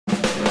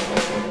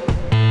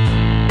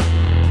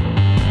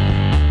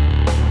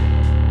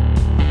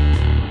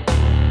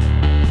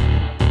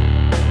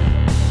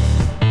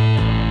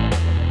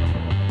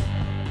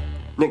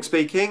Nick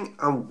speaking,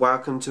 and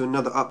welcome to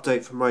another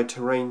update from my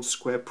Terrain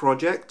Square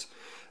project.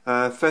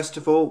 First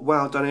of all,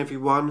 well done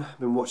everyone. I've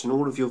been watching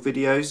all of your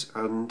videos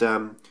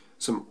and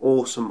some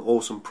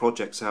awesome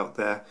projects out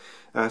there.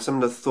 Some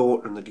of the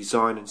thought and the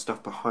design and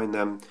stuff behind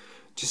them,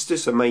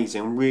 just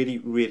amazing. I'm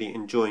really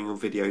enjoying your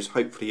videos.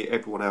 Hopefully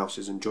everyone else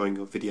is enjoying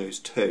your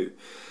videos too.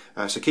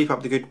 So keep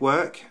up the good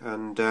work,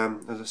 and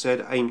as I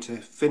said, aim to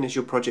finish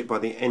your project by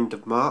the end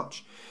of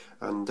March.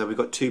 And we've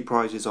got two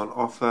prizes on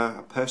offer,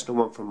 a personal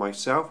one from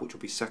myself, which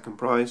will be second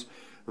prize,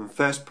 and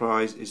first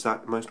prize is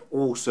that most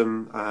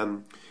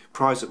awesome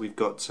prize that we've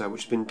got,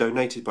 which has been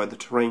donated by the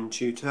Terrain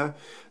Tutor.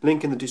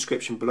 Link in the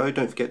description below.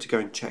 Don't forget to go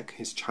and check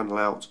his channel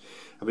out.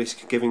 It's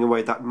giving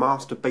away that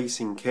master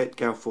basing kit,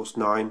 Gale Force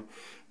 9,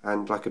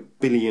 and like 1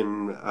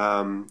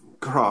 billion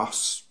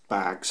grass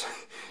bags.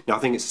 Now I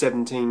think it's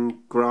 17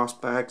 grass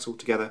bags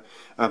altogether,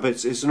 but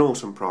it's an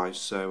awesome prize.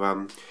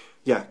 So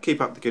yeah, keep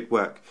up the good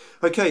work.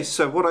 Okay,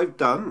 so what I've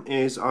done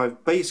is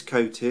I've base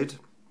coated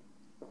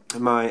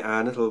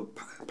my little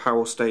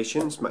power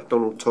stations,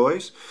 McDonald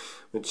toys,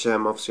 which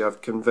obviously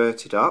I've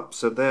converted up,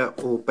 so they're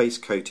all base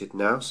coated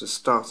now, so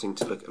starting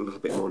to look a little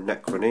bit more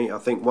Necron-y. I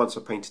think once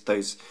I painted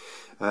those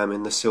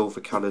in the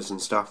silver colours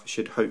and stuff, it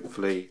should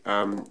hopefully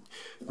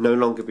no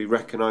longer be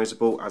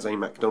recognisable as a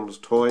McDonald's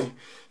toy.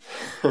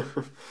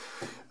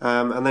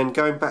 And then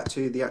going back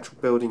to the actual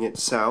building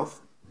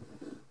itself,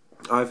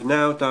 I've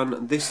now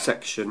done this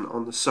section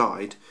on the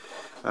side.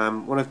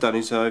 What I've done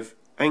is I've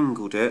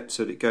angled it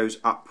so that it goes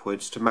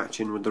upwards to match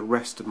in with the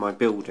rest of my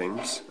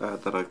buildings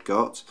that I've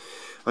got.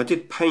 I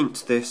did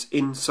paint this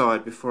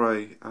inside before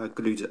I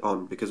glued it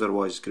on, because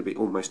otherwise it's going to be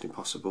almost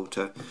impossible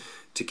to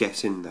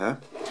get in there.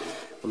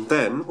 And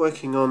then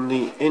working on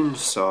the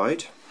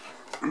inside,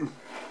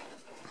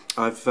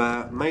 I've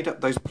made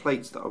up those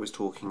plates that I was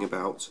talking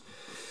about.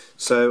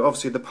 So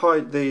obviously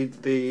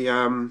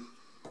the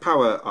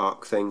power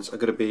arc things are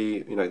going to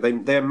be, you know,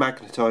 they're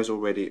magnetised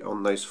already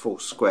on those 4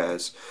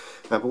 squares.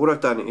 But what I've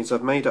done is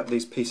I've made up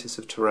these pieces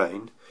of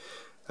terrain,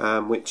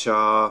 which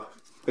are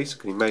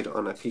basically made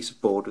on a piece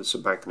of board with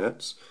some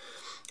magnets.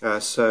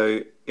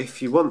 So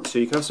if you want to,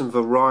 you can have some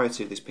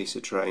variety of this piece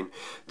of terrain.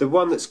 The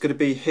one that's going to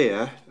be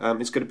here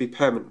is going to be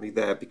permanently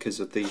there because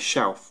of the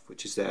shelf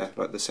which is there,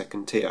 like the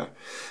second tier.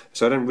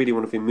 So I don't really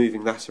want to be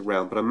moving that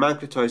around, but I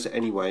magnetised it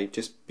anyway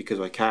just because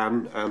I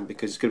can, and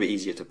because it's going to be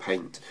easier to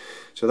paint.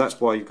 So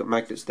that's why you've got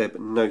magnets there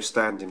but no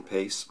standing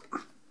piece.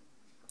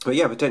 But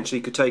yeah, potentially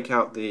you could take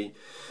out the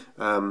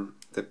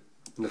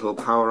little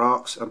power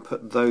arcs and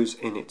put those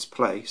in its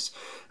place.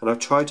 And I've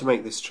tried to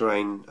make this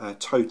terrain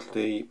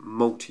totally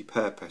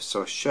multi-purpose, so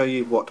I'll show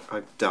you what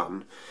I've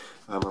done.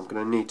 I'm going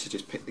to need to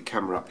just pick the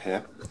camera up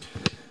here.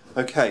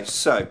 Okay,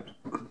 so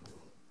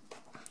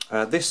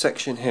this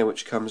section here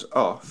which comes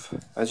off,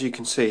 as you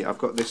can see I've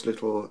got this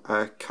little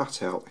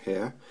cutout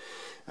here,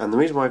 and the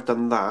reason why I've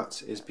done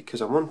that is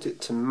because I want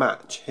it to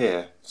match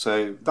here.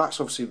 So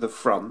that's obviously the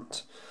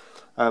front.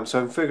 So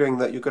I'm figuring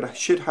that you're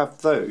should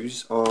have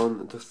those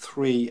on the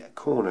 3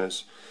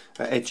 corners,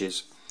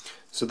 edges.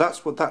 So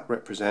that's what that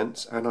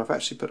represents, and I've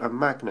actually put a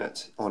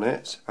magnet on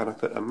it, and I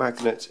put a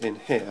magnet in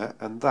here,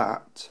 and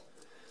that,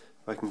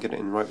 if I can get it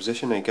in the right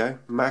position, there you go,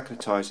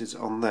 magnetises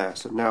on there.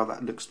 So now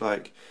that looks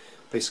like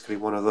basically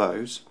one of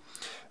those.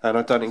 And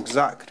I've done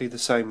exactly the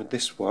same with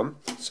this one,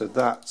 so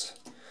that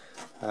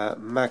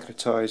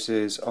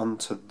magnetises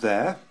onto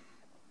there.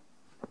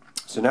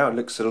 So now it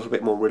looks a little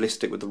bit more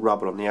realistic with the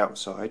rubble on the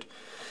outside.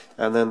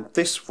 And then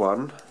this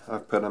one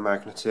I've put a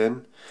magnet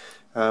in,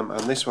 and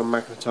this one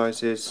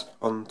magnetises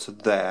onto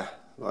there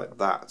like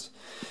that.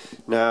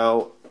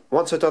 Now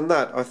once I've done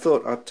that, I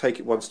thought I'd take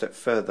it one step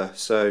further.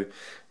 So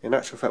in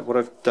actual fact what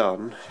I've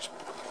done, just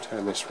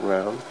turn this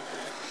round,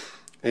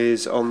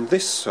 is on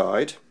this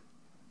side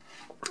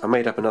I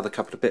made up another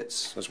couple of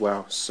bits as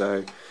well.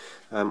 So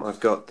I've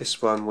got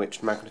this one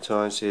which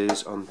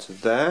magnetises onto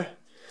there,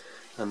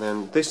 and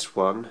then this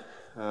one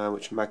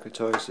which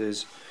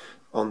magnetises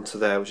onto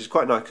there, which is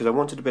quite nice because I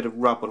wanted a bit of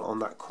rubble on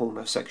that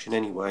corner section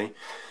anyway.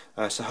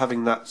 So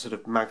having that sort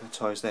of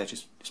magnetised there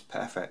is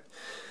perfect.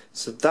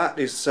 So that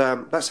is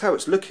that's how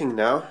it's looking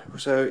now.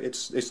 So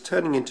it's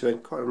turning into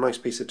quite a nice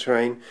piece of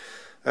terrain.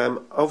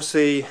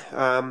 Obviously,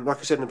 like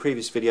I said in the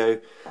previous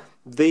video,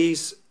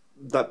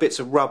 that bits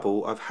of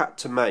rubble I've had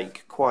to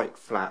make quite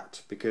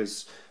flat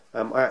because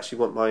I actually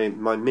want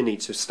my Mini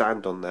to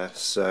stand on there.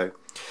 So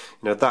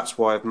you know, that's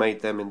why I've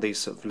made them in these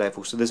sort of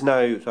levels. So there's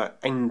no like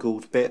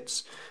angled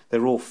bits,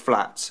 they're all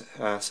flat,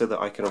 so that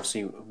I can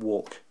obviously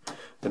walk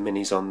the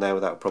Minis on there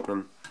without a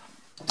problem.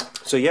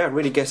 So yeah, I'm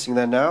really getting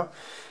there now.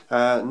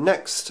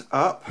 Next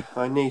up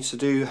I need to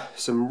do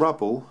some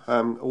rubble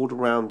all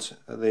around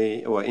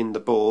in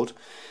the board,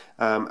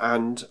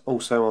 and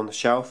also on the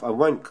shelf. I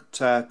won't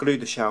glue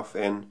the shelf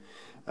in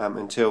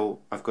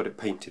until I've got it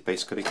painted,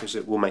 basically, because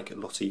it will make it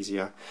a lot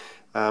easier.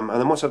 And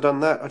then once I've done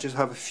that, I just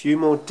have a few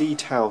more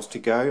details to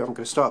go. I'm going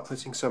to start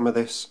putting some of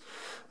this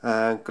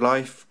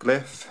glyph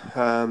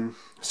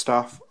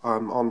stuff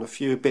on a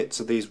few bits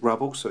of these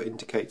rubble, so it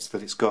indicates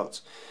that it's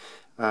got,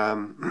 you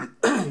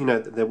know,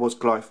 that there was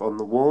glyph on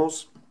the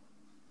walls.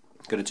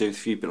 Going to do a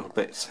few little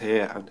bits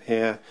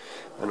here,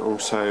 and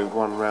also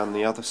one around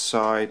the other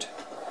side,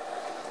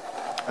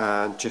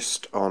 and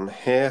just on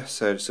here,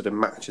 so it sort of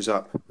matches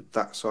up with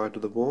that side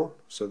of the wall,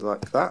 so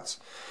like that.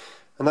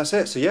 And that's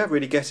it. So yeah,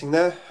 really getting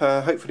there.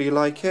 Hopefully you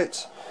like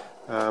it.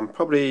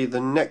 Probably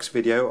the next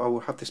video I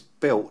will have this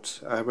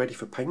built, ready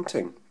for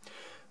painting.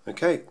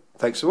 Okay,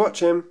 thanks for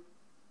watching.